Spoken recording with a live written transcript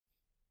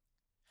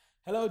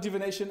Hello Divi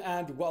Nation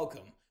and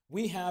welcome.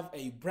 We have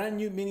a brand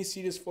new mini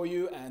series for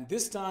you, and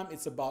this time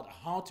it's about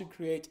how to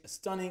create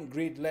stunning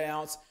grid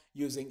layouts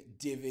using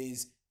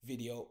Divi's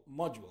video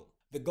module.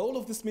 The goal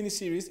of this mini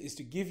series is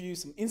to give you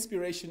some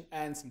inspiration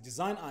and some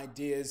design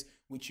ideas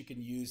which you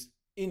can use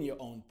in your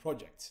own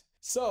project.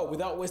 So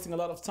without wasting a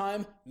lot of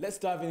time, let's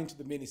dive into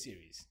the mini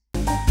series.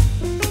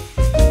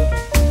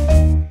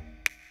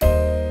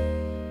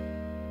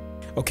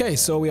 Okay,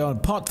 so we are on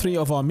part 3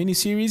 of our mini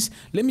series.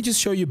 Let me just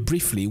show you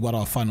briefly what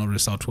our final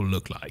result will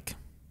look like.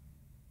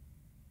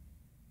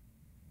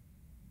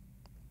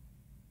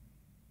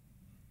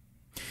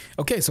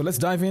 Okay, so let's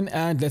dive in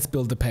and let's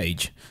build the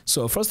page.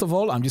 So first of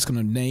all, I'm just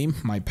going to name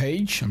my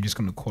page. I'm just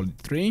going to call it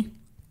 3.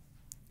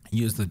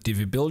 Use the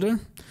Divi builder,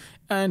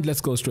 and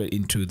let's go straight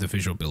into the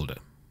visual builder.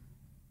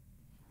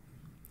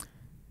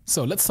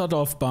 So let's start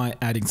off by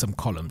adding some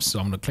columns. So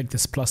I'm going to click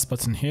this plus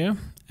button here,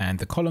 and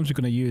the columns we're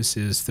going to use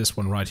is this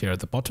one right here at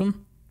the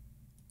bottom.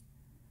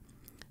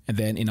 And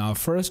then in our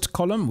first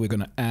column, we're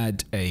going to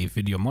add a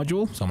video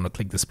module. So I'm going to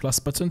click this plus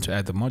button to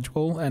add the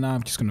module, and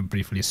I'm just going to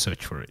briefly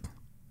search for it.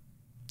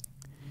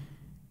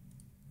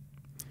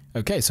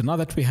 Okay, so now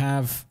that we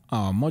have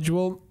our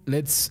module,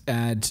 let's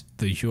add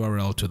the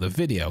URL to the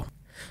video.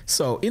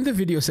 So in the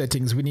video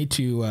settings, we need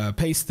to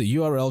paste the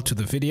URL to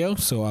the video.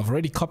 So I've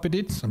already copied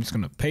it. So I'm just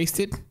going to paste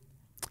it.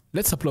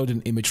 Let's upload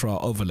an image for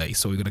our overlay.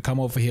 So we're going to come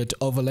over here to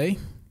overlay,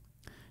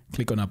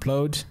 click on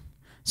upload.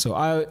 So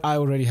I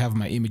already have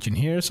my image in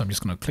here. So I'm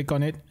just going to click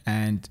on it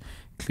and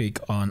click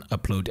on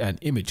upload an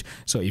image.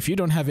 So if you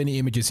don't have any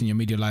images in your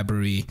media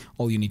library,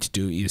 all you need to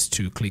do is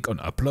to click on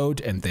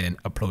upload and then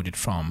upload it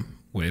from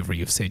wherever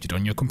you've saved it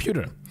on your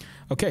computer.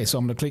 Okay, so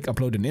I'm going to click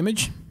upload an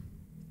image.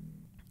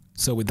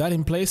 So with that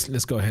in place,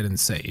 let's go ahead and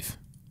save.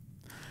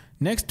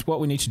 Next, what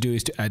we need to do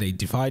is to add a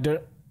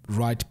divider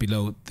right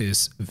below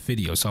this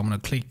video. So I'm going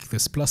to click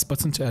this plus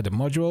button to add a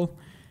module,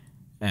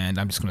 and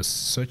I'm just going to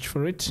search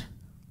for it.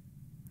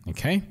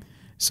 Okay,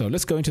 so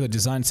let's go into the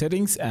design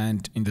settings,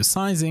 and in the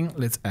sizing,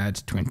 let's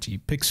add 20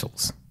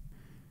 pixels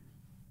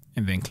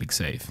and then click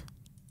save.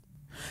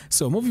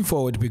 So moving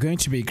forward, we're going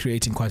to be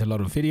creating quite a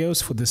lot of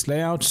videos for this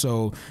layout.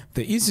 So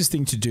the easiest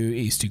thing to do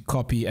is to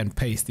copy and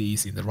paste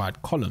these in the right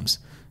columns.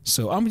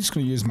 So I'm just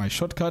going to use my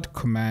shortcut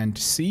Command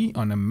C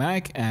on a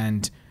Mac,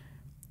 and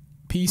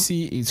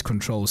PC is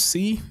Control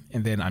C,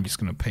 and then I'm just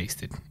going to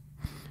paste it.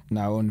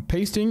 Now on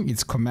pasting,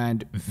 it's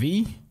Command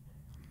V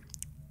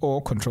or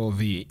Control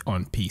V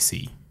on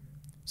PC.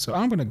 So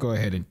I'm going to go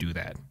ahead and do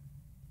that.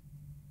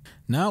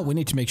 Now we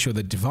need to make sure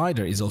the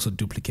divider is also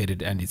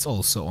duplicated and it's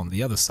also on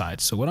the other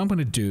side. So what I'm going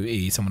to do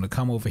is I'm going to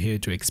come over here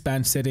to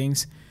expand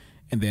settings,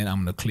 and then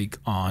I'm going to click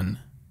on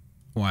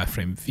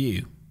wireframe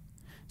view.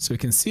 So you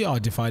can see our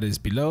divider is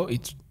below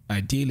it.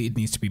 Ideally, it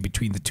needs to be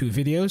between the two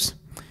videos.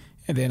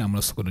 And then I'm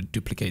also going to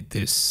duplicate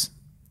this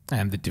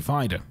and the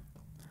divider.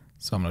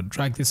 So I'm going to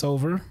drag this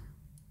over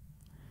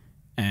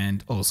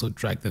and also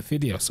drag the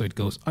video so it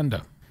goes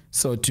under.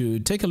 So to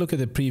take a look at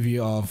the preview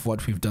of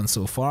what we've done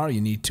so far,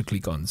 you need to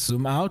click on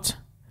zoom out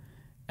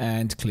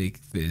and click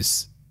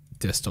this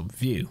desktop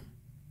view.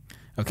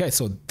 Okay,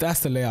 so that's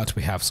the layout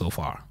we have so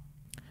far.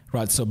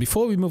 Right, so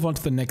before we move on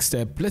to the next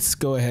step, let's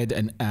go ahead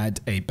and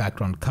add a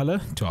background color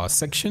to our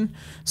section.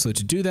 So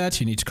to do that,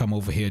 you need to come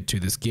over here to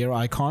this gear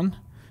icon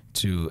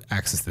to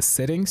access the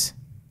settings.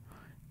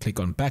 Click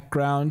on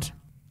background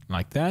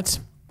like that,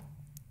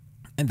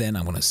 and then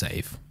I'm going to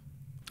save.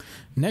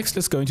 Next,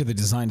 let's go into the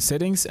design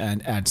settings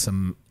and add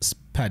some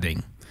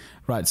padding.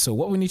 Right, so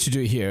what we need to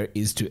do here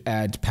is to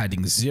add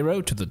padding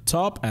 0 to the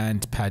top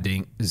and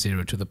padding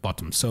 0 to the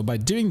bottom. So by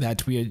doing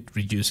that, we are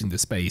reducing the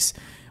space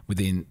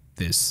within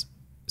this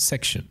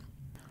section.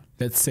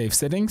 Let's save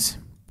settings.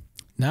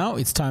 Now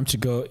it's time to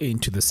go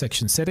into the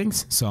section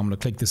settings. So I'm going to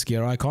click this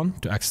gear icon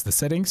to access the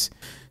settings.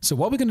 So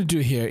what we're going to do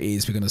here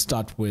is we're going to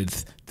start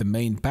with the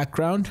main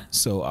background.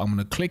 So I'm going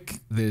to click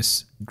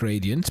this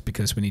gradient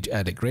because we need to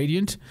add a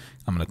gradient.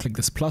 I'm going to click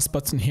this plus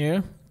button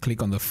here,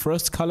 click on the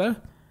first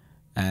color,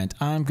 and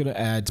I'm going to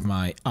add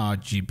my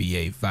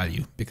RGBA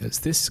value because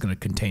this is going to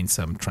contain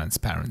some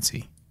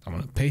transparency. I'm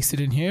going to paste it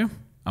in here.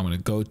 I'm going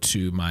to go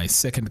to my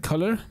second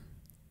color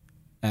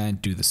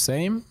and do the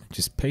same,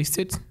 just paste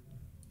it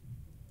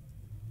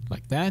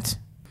like that.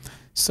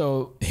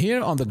 So here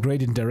on the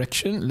gradient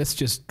direction, let's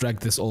just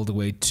drag this all the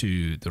way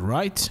to the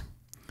right,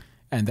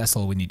 and that's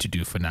all we need to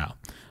do for now.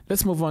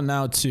 Let's move on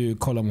now to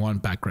column 1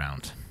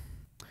 background.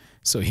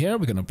 So here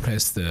we're going to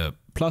press the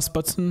plus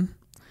button,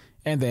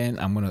 and then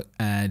I'm going to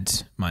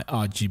add my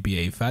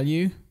RGBA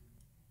value.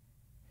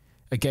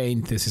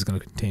 Again, this is going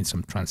to contain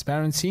some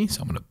transparency,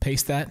 so I'm going to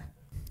paste that.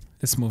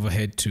 Let's move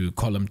ahead to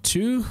column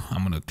 2. I'm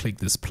going to click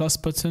this plus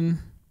button,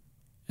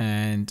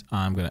 and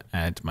I'm going to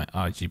add my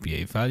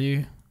RGBA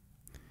value.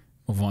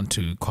 Move on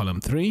to column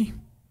 3,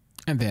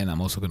 and then I'm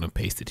also going to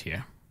paste it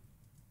here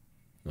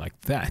like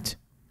that.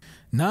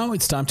 Now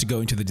it's time to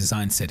go into the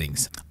design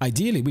settings.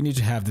 Ideally, we need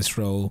to have this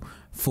row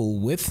full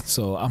width.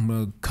 So I'm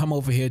going to come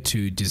over here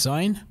to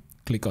design,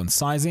 click on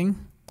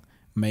sizing,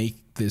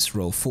 make this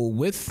row full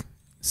width.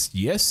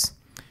 Yes.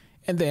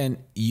 and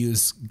then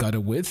use gutter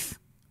width.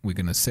 We're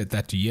going to set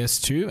that to yes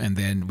too, and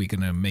then we're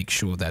going to make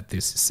sure that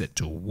this is set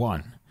to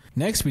 1.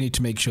 Next, we need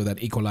to make sure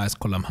that equalize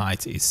column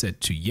height is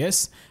set to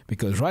yes,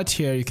 because right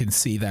here you can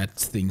see that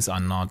things are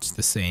not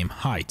the same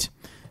height.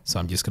 So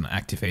I'm just going to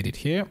activate it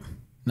here.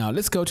 Now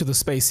let's go to the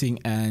spacing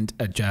and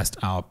adjust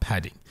our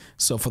padding.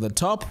 So for the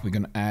top, we're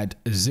going to add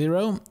a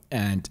 0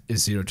 and a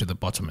 0 to the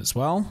bottom as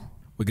well.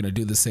 We're going to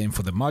do the same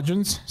for the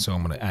margins. So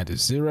I'm going to add a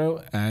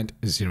 0 and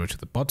a 0 to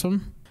the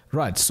bottom.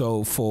 Right,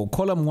 so for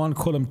column 1,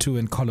 column 2,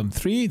 and column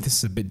 3, this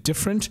is a bit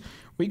different.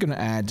 We're going to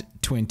add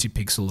 20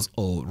 pixels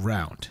all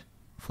round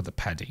for the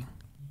padding.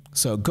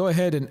 So go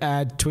ahead and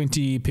add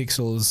 20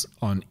 pixels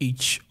on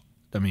each,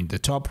 the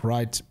top,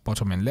 right,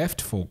 bottom, and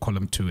left for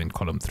column 2 and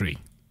column 3.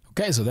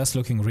 Okay, so that's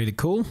looking really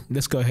cool.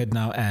 Let's go ahead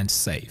now and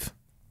save.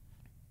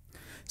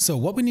 So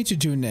what we need to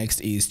do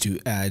next is to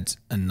add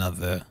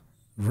another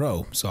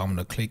row. So I'm going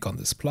to click on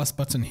this plus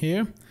button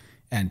here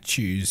and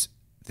choose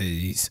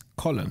these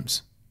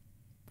columns.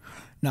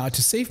 Now,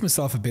 to save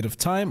myself a bit of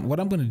time, what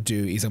I'm going to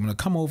do is I'm going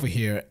to come over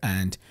here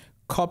and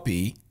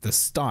copy the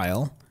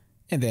style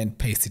and then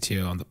paste it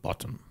here on the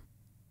bottom.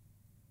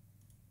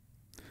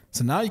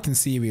 So now you can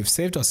see we've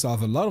saved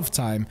ourselves a lot of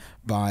time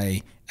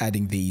by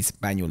adding these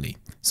manually.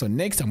 So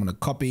next I'm going to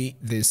copy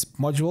this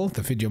module,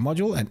 the video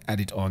module, and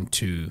add it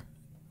onto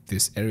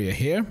this area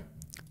here.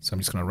 So I'm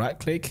just going to right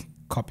click,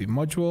 copy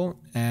module,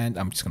 and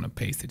I'm just going to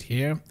paste it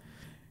here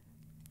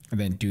and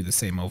then do the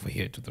same over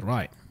here to the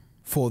right.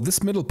 For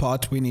this middle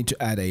part, we need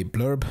to add a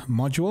blurb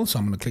module. So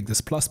I'm going to click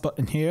this plus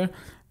button here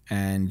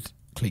and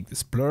click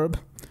this blurb.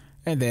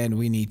 And then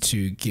we need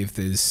to give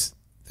this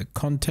the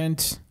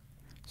content.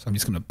 So I'm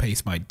just going to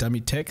paste my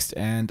dummy text,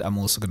 and I'm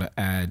also going to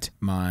add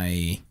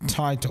my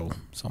title.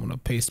 So I'm going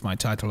to paste my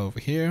title over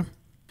here.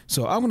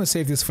 So I'm going to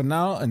save this for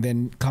now and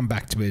then come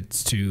back to it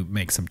to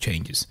make some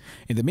changes.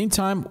 In the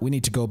meantime, we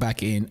need to go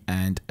back in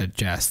and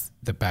adjust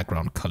the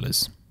background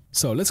colors.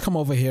 So let's come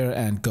over here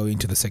and go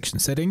into the section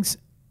settings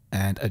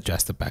and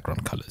adjust the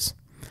background colors.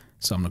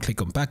 So I'm going to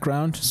click on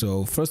background.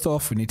 So first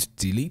off, we need to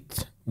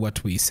delete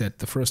what we set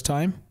the first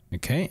time.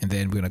 Okay, and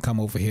then we're going to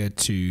come over here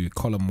to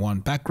column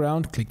 1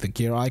 background, click the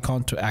gear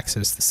icon to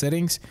access the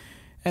settings,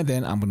 and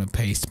then I'm going to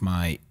paste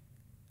my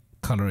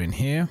color in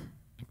here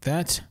like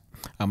that.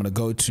 I'm going to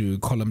go to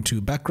column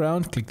 2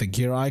 background, click the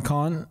gear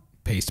icon,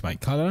 paste my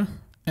color,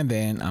 and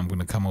then I'm going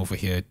to come over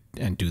here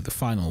and do the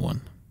final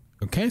one.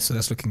 Okay, so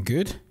that's looking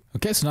good.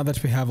 Okay, so now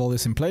that we have all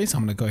this in place,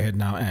 I'm going to go ahead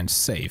now and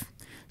save.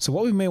 So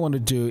what we may want to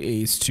do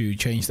is to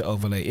change the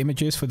overlay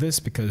images for this,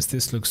 because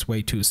this looks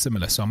way too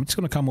similar. So I'm just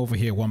going to come over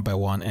here one by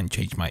one and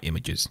change my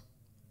images.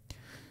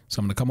 So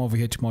I'm going to come over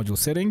here to module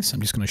settings. I'm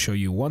just going to show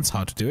you once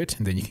how to do it,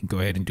 and then you can go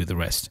ahead and do the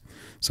rest.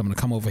 So I'm going to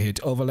come over here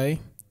to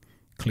overlay,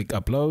 click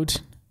upload,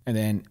 and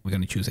then we're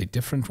going to choose a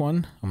different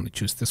one. I'm going to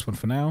choose this one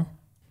for now.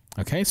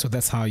 Okay, so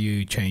that's how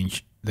you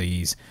change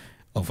these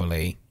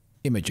overlay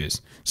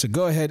images. So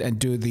go ahead and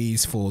do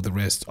these for the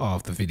rest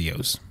of the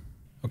videos.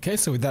 Okay,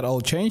 so with that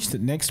all changed,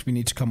 next we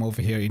need to come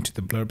over here into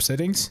the blurb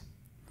settings.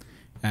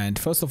 And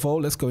first of all,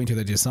 let's go into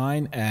the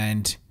design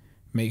and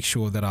make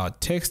sure that our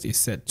text is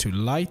set to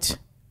light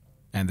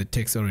and the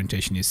text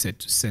orientation is set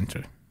to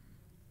center.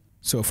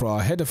 So for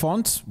our header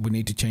font, we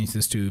need to change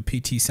this to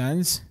PT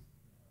Sans,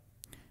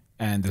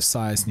 and the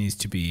size needs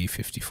to be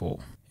 54.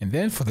 And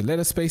then for the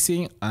letter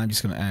spacing, I'm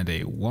just going to add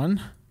a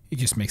 1. It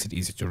just makes it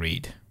easier to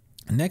read.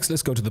 Next,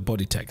 let's go to the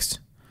body text.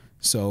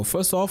 So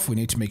first off, we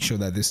need to make sure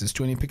that this is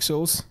 20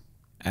 pixels.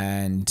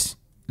 And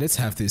let's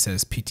have this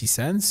as PT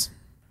Sans.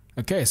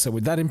 Okay, so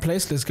with that in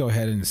place, let's go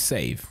ahead and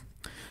save.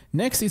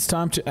 Next, it's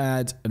time to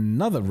add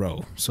another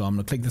row. So I'm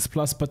going to click this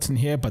plus button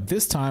here, but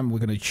this time we're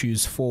going to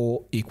choose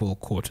 4 equal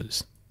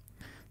quarters.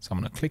 So I'm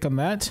going to click on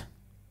that.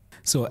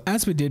 So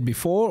as we did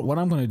before, what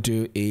I'm going to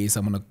do is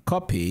I'm going to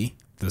copy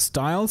the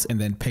styles and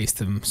then paste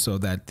them so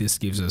that this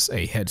gives us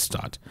a head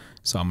start.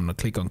 So I'm going to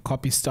click on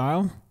copy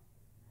style,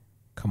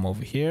 come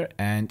over here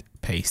and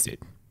paste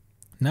it.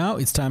 Now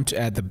it's time to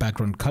add the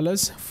background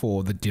colors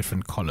for the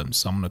different columns.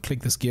 So I'm going to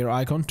click this gear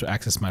icon to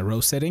access my row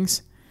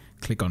settings.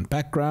 Click on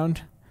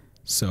background.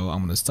 So I'm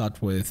going to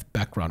start with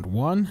background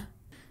 1.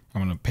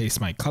 I'm going to paste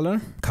my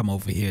color. Come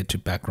over here to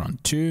background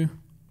 2.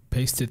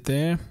 Paste it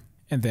there.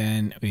 And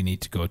then we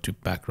need to go to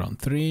background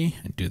 3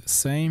 and do the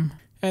same.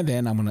 And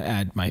then I'm going to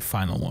add my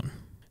final one.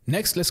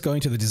 Next, let's go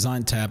into the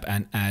design tab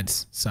and add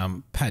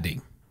some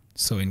padding.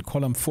 So in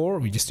column 4,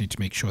 we just need to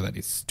make sure that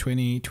it's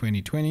 20,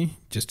 20, 20,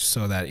 just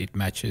so that it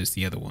matches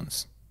the other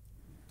ones.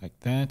 Like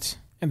that.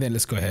 And then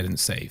let's go ahead and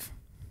save.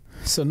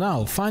 So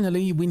now,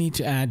 finally, we need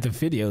to add the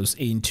videos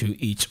into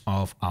each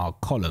of our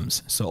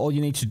columns. So all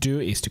you need to do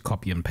is to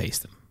copy and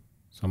paste them.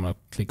 So I'm going to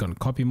click on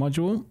copy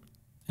module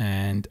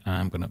and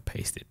I'm going to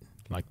paste it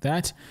like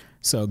that.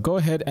 So go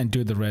ahead and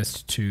do the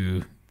rest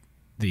to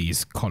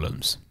these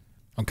columns.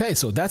 Okay,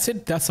 so that's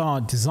it. That's our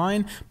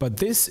design, but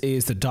this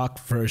is the dark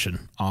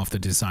version of the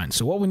design.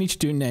 So what we need to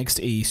do next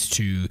is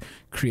to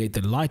create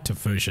the lighter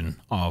version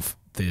of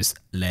this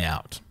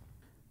layout.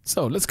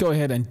 So let's go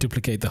ahead and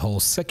duplicate the whole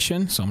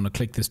section. So I'm going to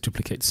click this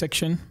duplicate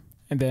section,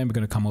 and then we're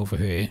going to come over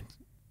here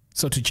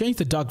So to change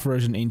the dark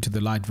version into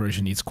the light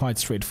version is quite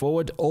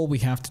straightforward. All we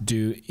have to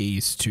do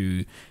is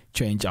to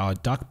change our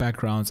dark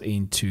backgrounds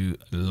into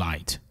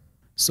light.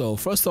 So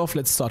first off,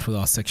 let's start with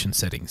our section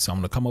settings. So I'm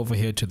going to come over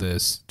here to the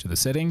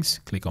settings,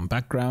 click on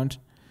background,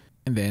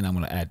 and then I'm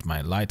going to add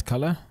my light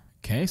color.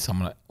 Okay, so I'm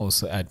going to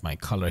also add my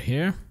color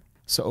here.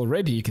 So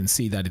already you can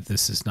see that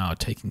this is now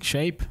taking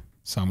shape.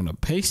 So I'm going to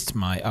paste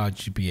my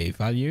RGBA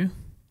value.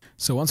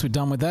 So once we're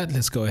done with that,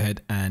 let's go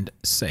ahead and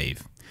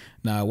save.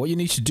 Now what you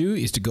need to do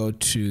is to go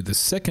to the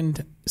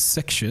second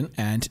section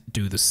and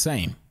do the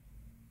same.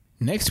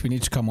 Next, we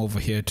need to come over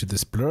here to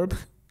this blurb,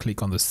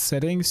 click on the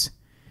settings,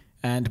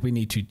 and we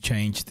need to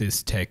change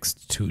this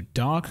text to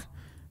dark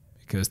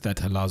because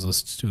that allows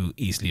us to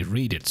easily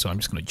read it. So I'm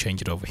just going to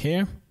change it over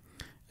here.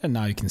 And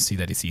now you can see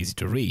that it's easy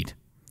to read.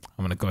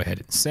 I'm going to go ahead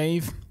and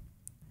save.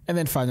 And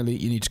then finally,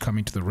 you need to come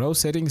into the row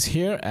settings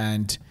here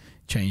and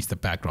change the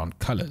background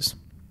colors.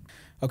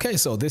 Okay,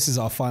 so this is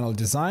our final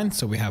design.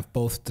 So we have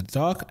both the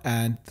dark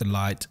and the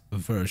light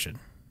version.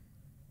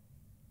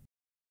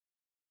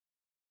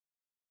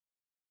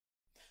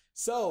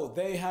 So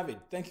there you have it.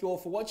 Thank you all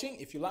for watching.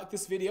 If you like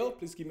this video,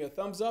 please give me a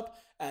thumbs up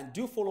and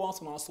do follow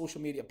us on our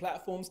social media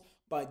platforms.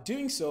 By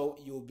doing so,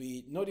 you'll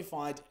be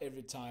notified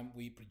every time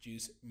we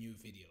produce new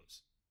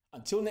videos.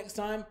 Until next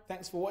time,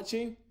 thanks for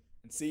watching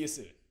and see you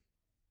soon.